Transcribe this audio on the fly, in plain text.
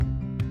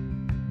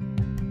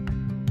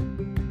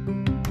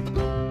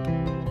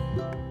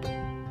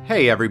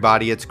Hey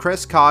everybody, it's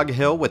Chris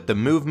Coghill with the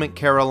Movement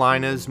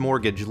Carolinas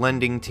Mortgage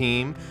Lending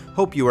Team.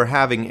 Hope you are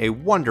having a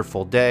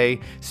wonderful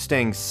day,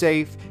 staying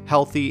safe,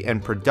 healthy,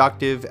 and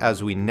productive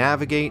as we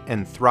navigate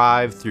and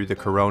thrive through the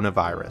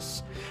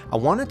coronavirus. I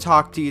want to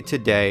talk to you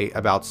today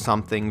about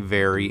something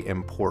very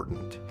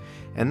important,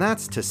 and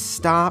that's to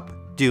stop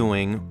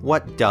doing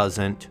what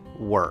doesn't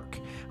work.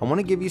 I want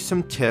to give you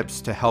some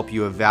tips to help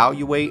you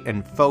evaluate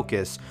and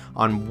focus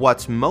on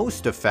what's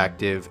most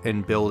effective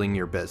in building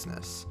your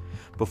business.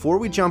 Before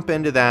we jump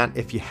into that,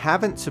 if you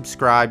haven't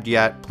subscribed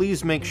yet,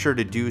 please make sure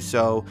to do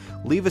so.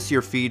 Leave us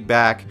your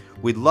feedback.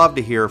 We'd love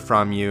to hear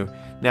from you.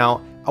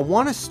 Now, I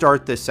want to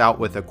start this out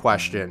with a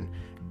question,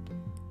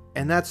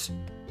 and that's,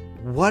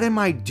 what am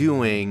I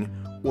doing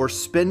or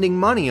spending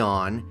money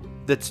on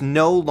that's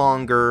no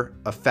longer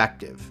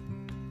effective?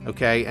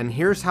 Okay, and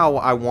here's how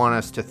I want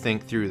us to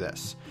think through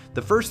this.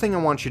 The first thing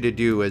I want you to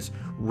do is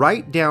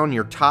write down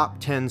your top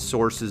 10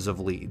 sources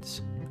of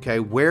leads. Okay,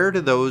 where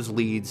do those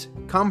leads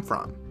come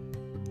from?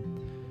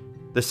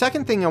 The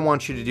second thing I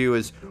want you to do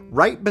is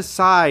write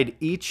beside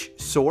each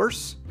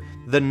source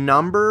the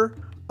number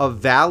of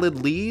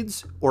valid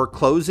leads or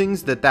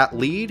closings that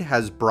lead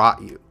has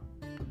brought you.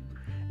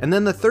 And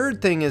then the third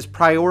thing is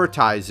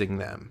prioritizing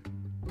them.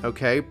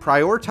 Okay,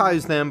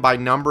 prioritize them by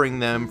numbering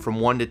them from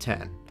 1 to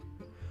 10.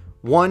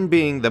 1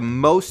 being the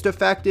most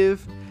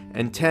effective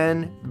and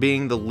 10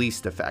 being the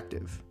least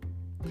effective.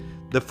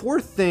 The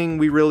fourth thing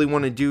we really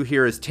want to do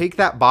here is take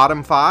that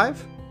bottom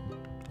 5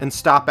 and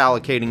stop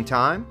allocating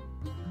time.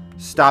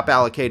 Stop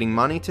allocating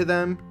money to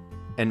them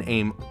and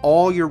aim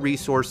all your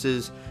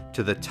resources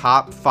to the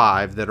top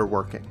 5 that are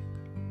working.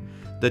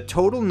 The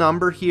total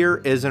number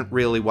here isn't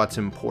really what's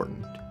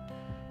important,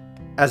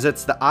 as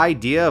it's the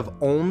idea of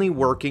only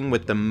working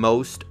with the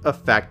most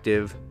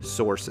effective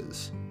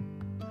sources.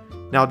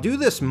 Now do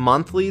this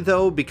monthly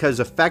though, because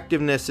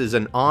effectiveness is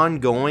an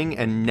ongoing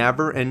and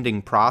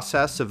never-ending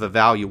process of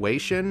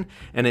evaluation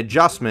and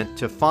adjustment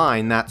to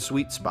find that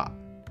sweet spot.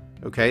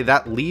 Okay,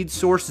 that lead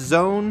source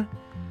zone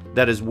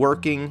that is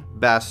working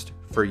best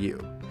for you.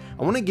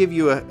 I want to give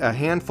you a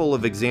handful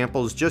of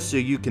examples just so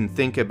you can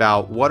think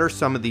about what are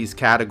some of these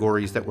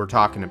categories that we're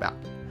talking about.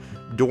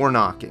 Door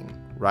knocking,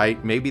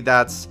 right? Maybe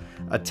that's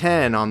a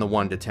 10 on the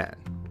 1 to 10,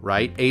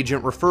 right?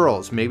 Agent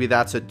referrals, maybe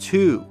that's a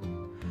 2.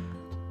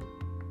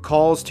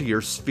 Calls to your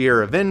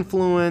sphere of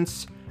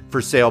influence,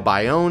 for sale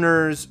by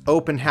owners,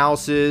 open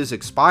houses,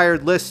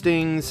 expired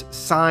listings,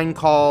 sign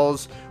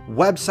calls,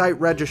 website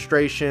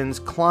registrations,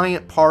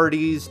 client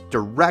parties,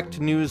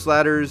 direct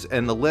newsletters,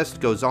 and the list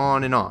goes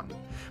on and on.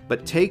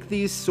 But take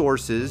these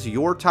sources,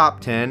 your top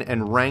 10,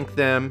 and rank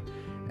them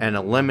and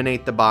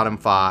eliminate the bottom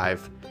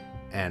 5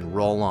 and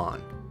roll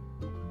on.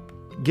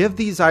 Give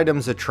these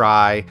items a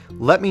try.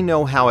 Let me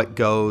know how it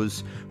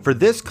goes. For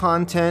this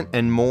content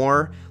and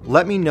more,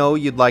 let me know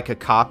you'd like a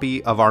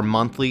copy of our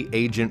monthly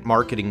agent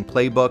marketing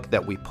playbook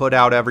that we put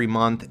out every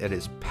month. It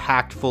is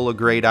packed full of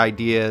great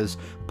ideas,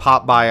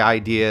 pop-by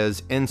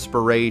ideas,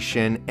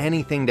 inspiration,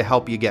 anything to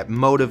help you get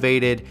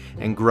motivated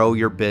and grow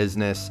your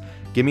business.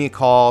 Give me a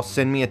call,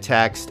 send me a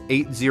text,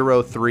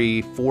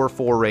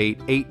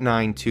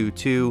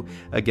 803-448-8922.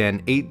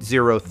 Again,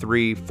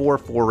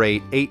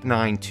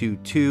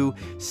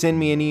 803-448-8922. Send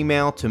me an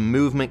email to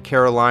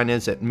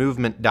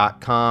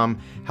movementcarolinas@movement.com.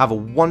 Have a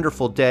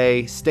wonderful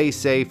day, stay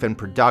safe and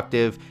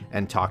productive,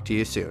 and talk to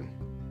you soon.